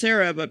comfort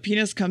Sarah, but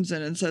Penis comes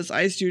in and says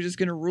Ice Dude is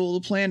going to rule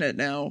the planet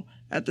now,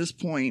 at this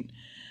point.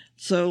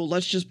 So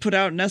let's just put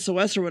out an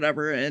SOS or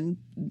whatever, and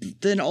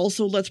then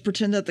also let's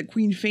pretend that the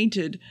Queen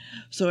fainted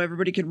so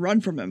everybody can run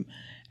from him.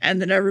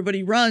 And then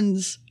everybody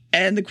runs,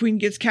 and the Queen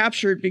gets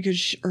captured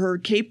because her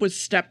cape was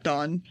stepped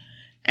on,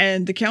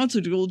 and the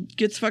council duel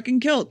gets fucking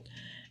killed.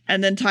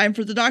 And then time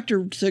for the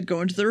doctor to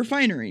go into the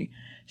refinery.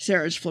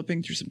 Sarah's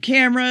flipping through some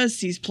cameras,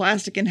 sees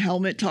Plastic and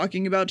Helmet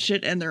talking about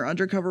shit and their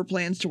undercover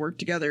plans to work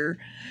together.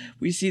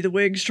 We see the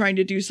Wigs trying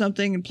to do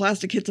something, and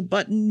Plastic hits a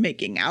button,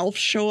 making Alf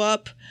show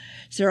up.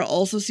 Sarah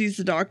also sees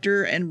the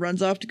Doctor and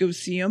runs off to go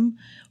see him,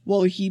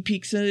 while he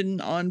peeks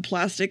in on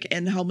Plastic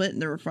and Helmet in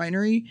the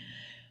refinery.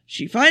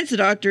 She finds the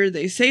Doctor,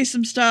 they say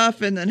some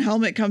stuff, and then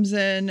Helmet comes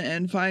in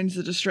and finds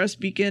the distress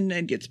beacon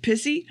and gets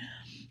pissy.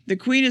 The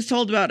Queen is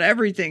told about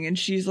everything, and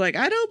she's like,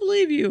 I don't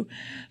believe you.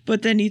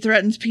 But then he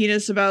threatens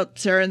Penis about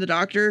Sarah and the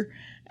Doctor,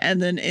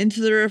 and then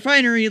into the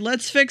refinery,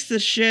 let's fix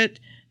this shit,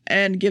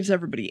 and gives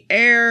everybody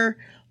air.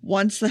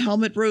 Once the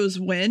Helmet Bros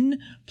win,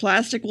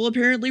 Plastic will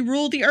apparently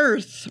rule the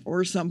Earth,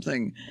 or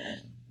something.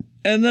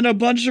 And then a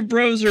bunch of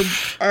bros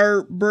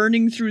are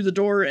burning through the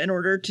door in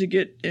order to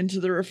get into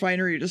the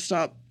refinery to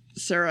stop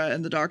Sarah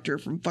and the Doctor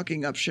from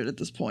fucking up shit at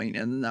this point,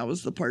 and that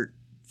was the part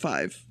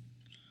 5.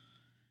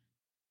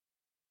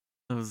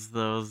 That was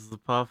the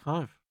part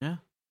 5, yeah.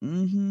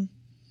 Mm-hmm.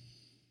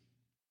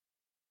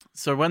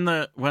 So when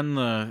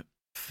the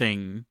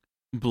thing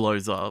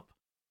blows up,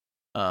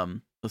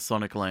 the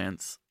Sonic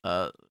Lance,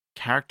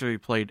 character who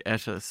played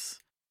Etis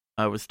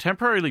was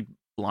temporarily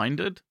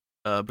blinded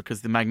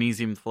because the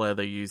magnesium flare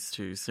they used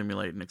to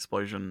simulate an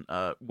explosion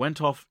went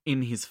off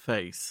in his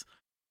face.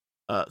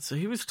 So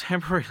he was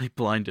temporarily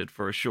blinded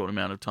for a short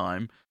amount of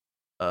time.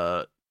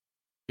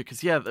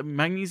 Because, yeah, the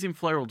magnesium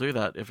flare will do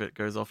that if it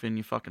goes off in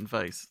your fucking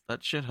face.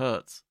 That shit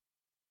hurts.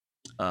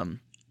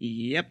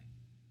 Yep.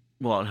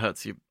 Well, it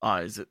hurts your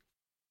eyes. It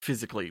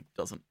physically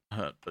doesn't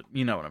hurt, but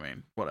you know what I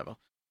mean. Whatever.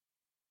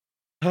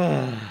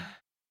 An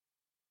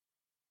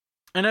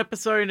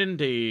episode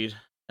indeed.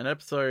 An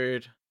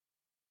episode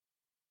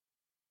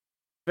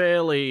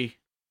fairly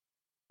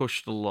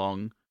pushed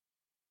along.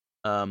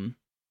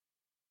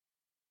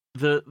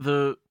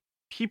 The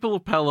people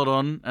of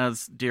Peladon,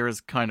 as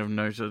Dira's kind of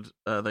noted,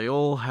 they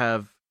all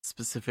have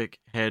specific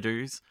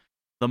hairdos.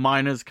 The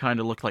miners kind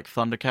of look like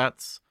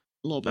Thundercats.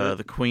 A little bit.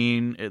 The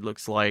Queen, it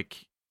looks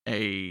like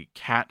a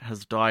cat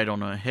has died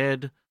on her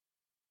head.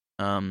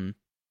 Voltron,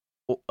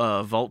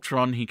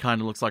 he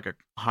kind of looks like a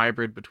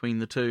hybrid between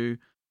the two.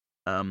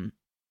 The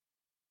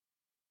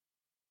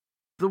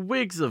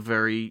wigs are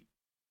very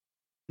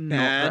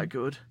not that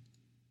good.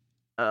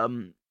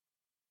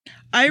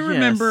 I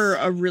remember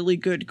a really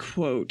good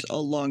quote a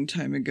long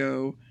time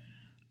ago.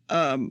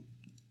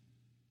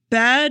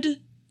 Bad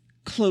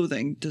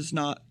clothing does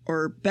not,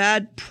 or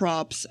bad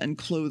props and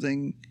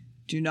clothing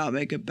do not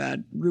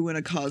ruin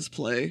a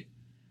cosplay.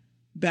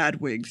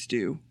 Bad wigs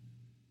do.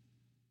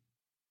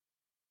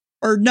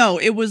 Or no,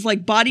 it was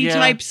like body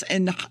types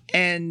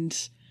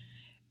and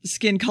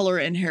skin color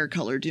and hair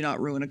color do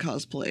not ruin a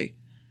cosplay.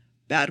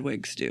 Bad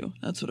wigs do.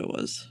 That's what it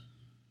was.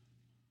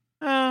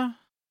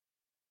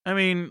 I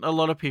mean, a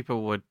lot of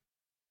people would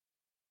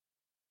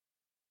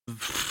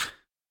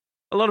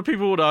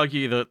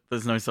argue that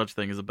there's no such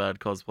thing as a bad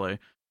cosplay.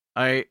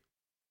 I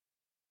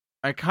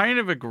kind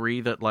of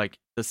agree that, like,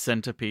 the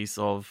centerpiece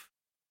of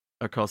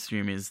a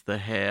costume is the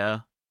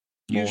hair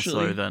more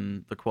so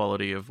than the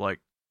quality of, like,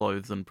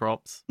 clothes and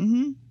props.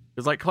 Mm-hmm.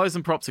 Because, like, clothes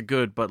and props are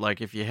good, but,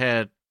 like, if your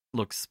hair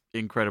looks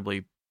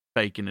incredibly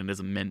fake and it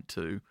isn't meant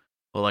to,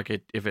 or, like,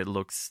 if it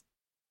looks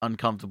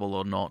uncomfortable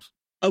or not,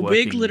 a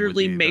wig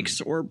literally makes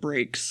or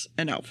breaks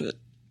an outfit.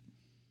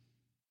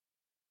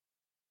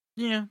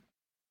 Yeah.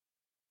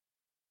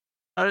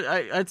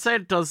 I'd say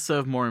it does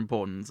serve more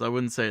importance. I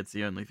wouldn't say it's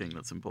the only thing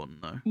that's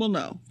important, though. Well,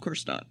 no, of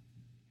course not.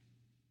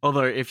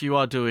 Although, if you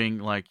are doing,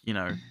 like, you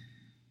know,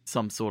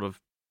 some sort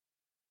of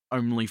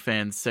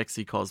OnlyFans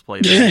sexy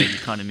cosplay, then you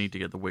kind of need to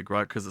get the wig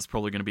right, because it's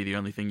probably going to be the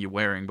only thing you're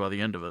wearing by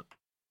the end of it.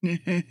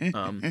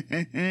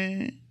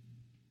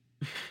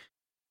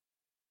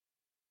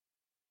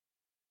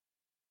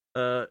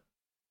 Oh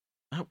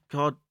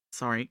god,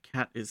 sorry,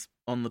 cat is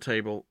on the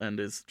table and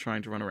is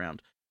trying to run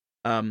around.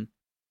 But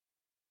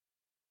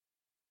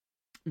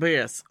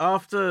yes,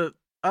 after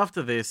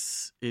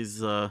this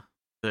is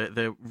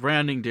they're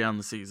rounding down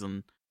the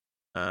season,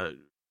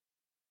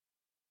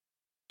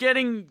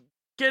 getting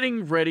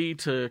ready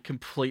to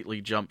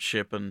completely jump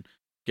ship and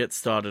get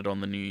started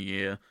on the new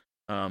year.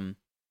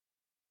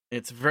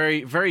 It's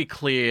very, very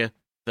clear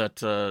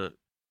that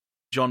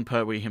John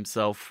Pertwee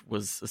himself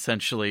was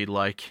essentially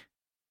like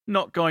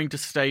not going to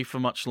stay for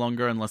much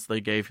longer unless they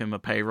gave him a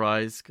pay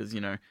rise, because, you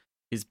know,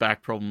 his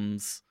back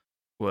problems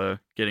were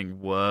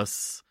getting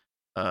worse,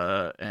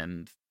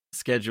 and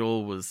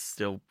schedule was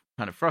still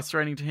kind of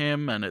frustrating to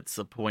him, and it's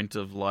a point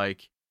of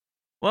like,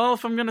 well,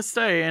 if I'm going to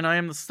stay and I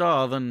am the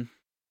star, then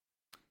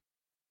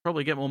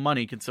probably get more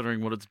money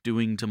considering what it's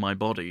doing to my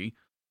body.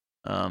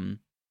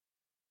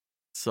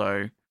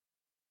 So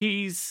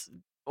he's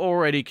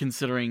already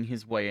considering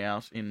his way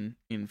out in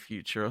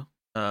future.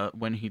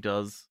 When he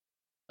does,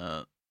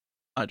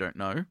 I don't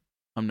know.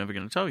 I'm never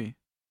going to tell you.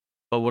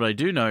 But what I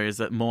do know is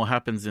that more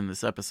happens in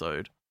this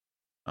episode.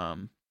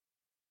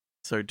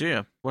 So,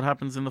 dear, what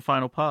happens in the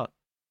final part?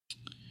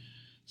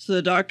 So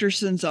the Doctor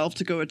sends Alf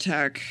to go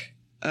attack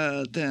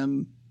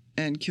them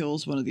and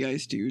kills one of the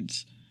ice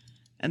dudes.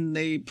 and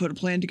they put a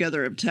plan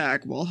together of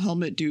attack while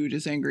Helmet Dude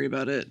is angry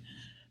about it.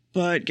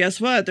 But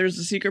guess what? There's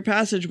a secret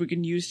passage we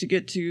can use to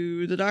get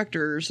to the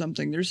doctor or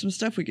something. There's some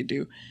stuff we could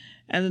do.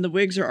 And then the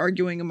Whigs are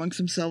arguing amongst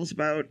themselves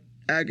about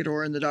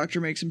Agador, and the doctor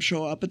makes him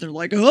show up, and they're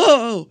like,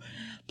 oh!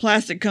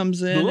 Plastic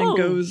comes in and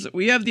goes,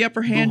 we have the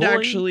upper hand,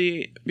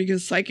 actually,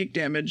 because psychic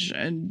damage,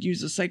 and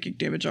uses psychic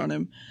damage on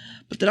him.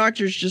 But the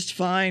doctor's just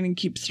fine and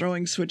keeps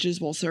throwing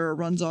switches while Sarah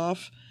runs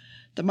off.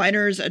 The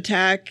miners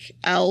attack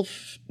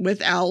Alf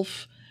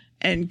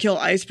and kill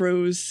Ice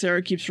Bros.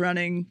 Sarah keeps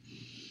running.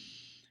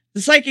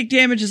 The psychic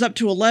damage is up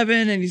to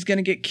 11, and he's going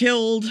to get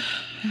killed.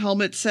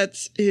 Helmet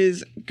sets up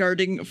his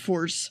guarding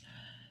force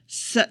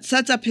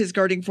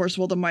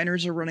while the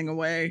miners are running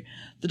away.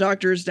 The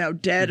doctor is now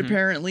dead,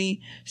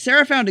 apparently.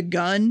 Sarah found a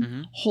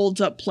gun,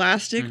 holds up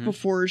Plastic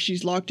before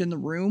she's locked in the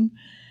room,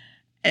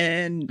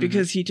 and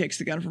because he takes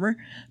the gun from her.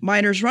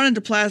 Miners run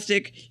into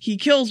Plastic. He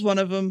kills one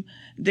of them.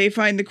 They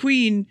find the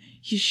queen.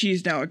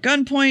 She's now at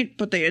gunpoint,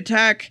 but they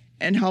attack,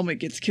 and Helmet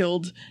gets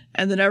killed.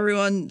 And then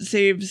everyone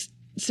saves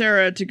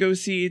Sarah to go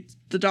see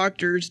the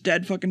doctor's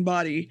dead fucking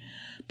body.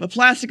 But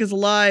Plastic is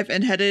alive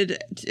and headed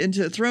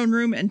into the throne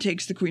room and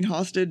takes the queen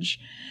hostage.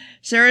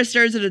 Sarah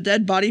stares at a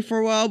dead body for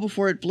a while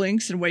before it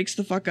blinks and wakes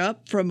the fuck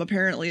up from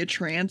apparently a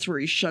trance where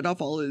he shut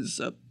off all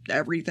his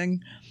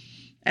everything.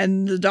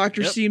 And the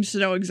doctor seems to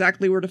know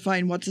exactly where to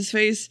find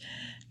what's-his-face.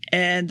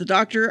 And the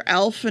doctor,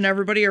 Alf, and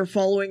everybody are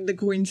following the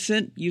queen's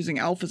scent using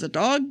Alf as a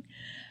dog.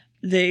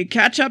 They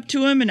catch up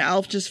to him, and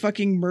Alf just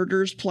fucking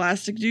murders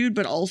Plastic Dude,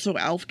 but also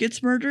Alf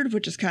gets murdered,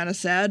 which is kind of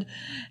sad.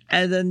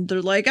 And then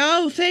they're like,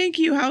 oh, thank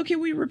you. How can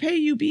we repay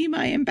you? Be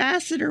my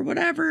ambassador,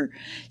 whatever.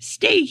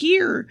 Stay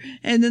here.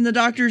 And then the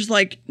doctor's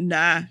like,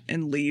 nah,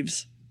 and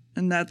leaves.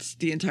 And that's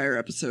the entire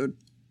episode.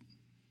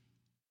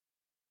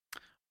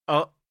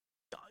 Oh,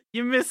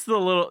 you missed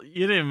you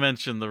didn't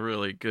mention the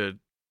really good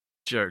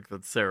joke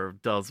that Sarah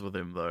does with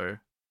him, though.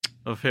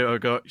 Of how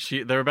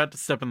they're about to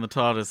step in the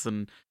TARDIS,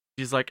 and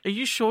she's like, are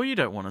you sure you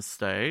don't want to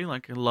stay?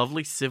 Like a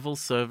lovely civil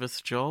service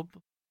job?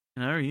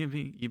 You know,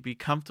 you'd be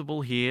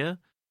comfortable here.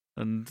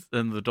 And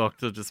then the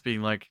doctor just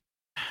being like,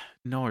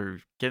 no,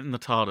 get in the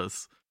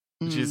TARDIS.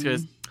 And she just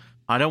goes,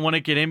 I don't want to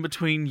get in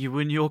between you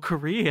and your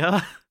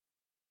career.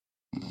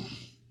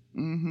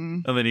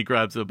 And then he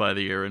grabs her by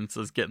the ear and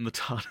says, get in the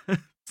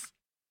TARDIS.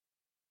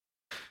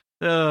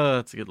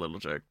 That's a good little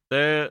joke.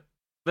 Their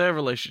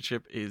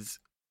relationship is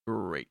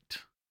great.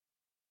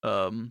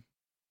 The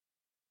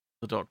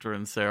Doctor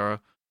and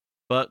Sarah.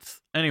 But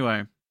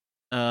anyway,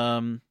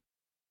 I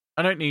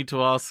don't need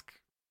to ask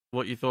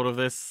what you thought of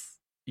this.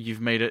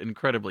 You've made it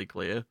incredibly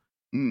clear.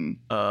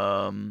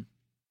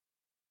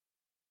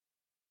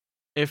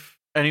 If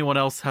anyone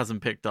else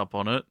hasn't picked up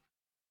on it,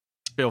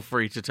 feel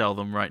free to tell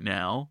them right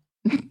now.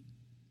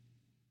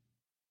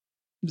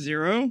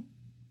 Zero?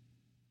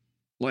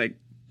 Like,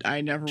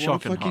 I never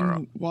want to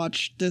fucking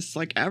watch this,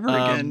 like, ever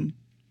again.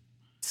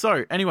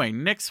 So, anyway,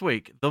 next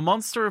week, The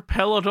Monster of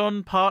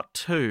Peladon Part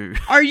 2.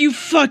 Are you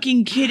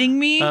fucking kidding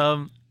me?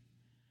 No.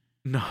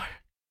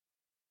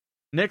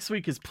 Next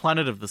week is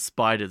Planet of the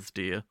Spiders,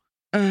 dear.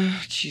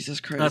 Jesus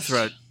Christ. That's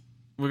right.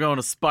 We're going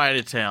to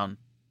Spider Town.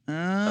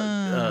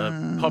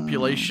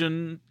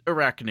 Population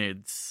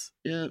arachnids.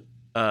 Yep.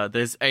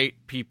 There's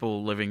 8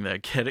 people living there.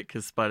 Get it?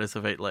 Because spiders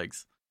have 8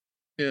 legs.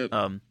 Yep.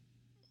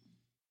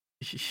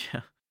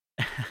 Yeah.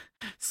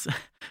 So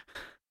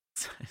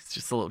it's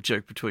just a little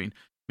joke between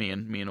me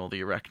and all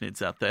the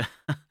arachnids out there.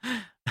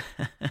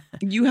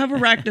 You have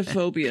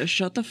arachnophobia.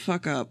 Shut the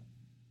fuck up.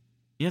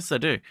 Yes, I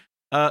do.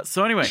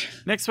 So anyway,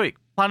 next week,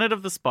 Planet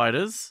of the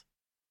Spiders.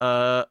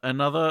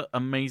 Another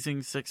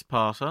amazing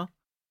 6-parter.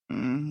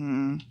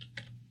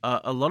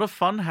 A lot of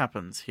fun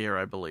happens here,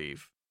 I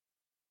believe.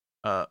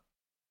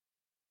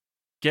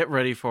 Get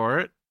ready for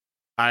it.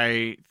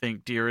 I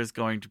think Deer is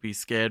going to be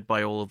scared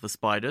by all of the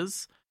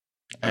spiders.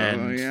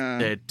 And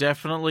there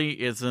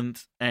definitely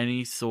isn't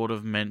any sort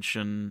of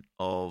mention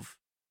of,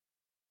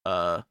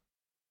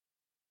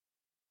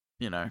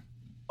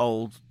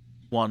 old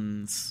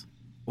ones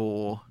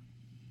or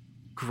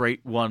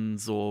great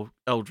ones or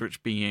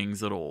eldritch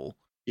beings at all.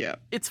 Yeah,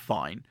 it's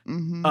fine.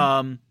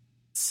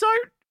 So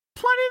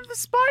Planet of the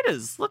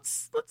Spiders.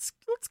 Let's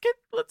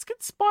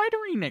get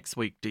spidery next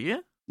week,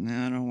 dear.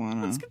 No, I don't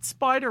wanna. Let's get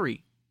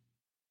spidery.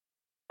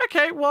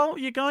 Okay, well,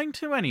 you're going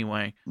to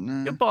anyway.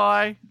 Nah.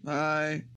 Goodbye. Bye.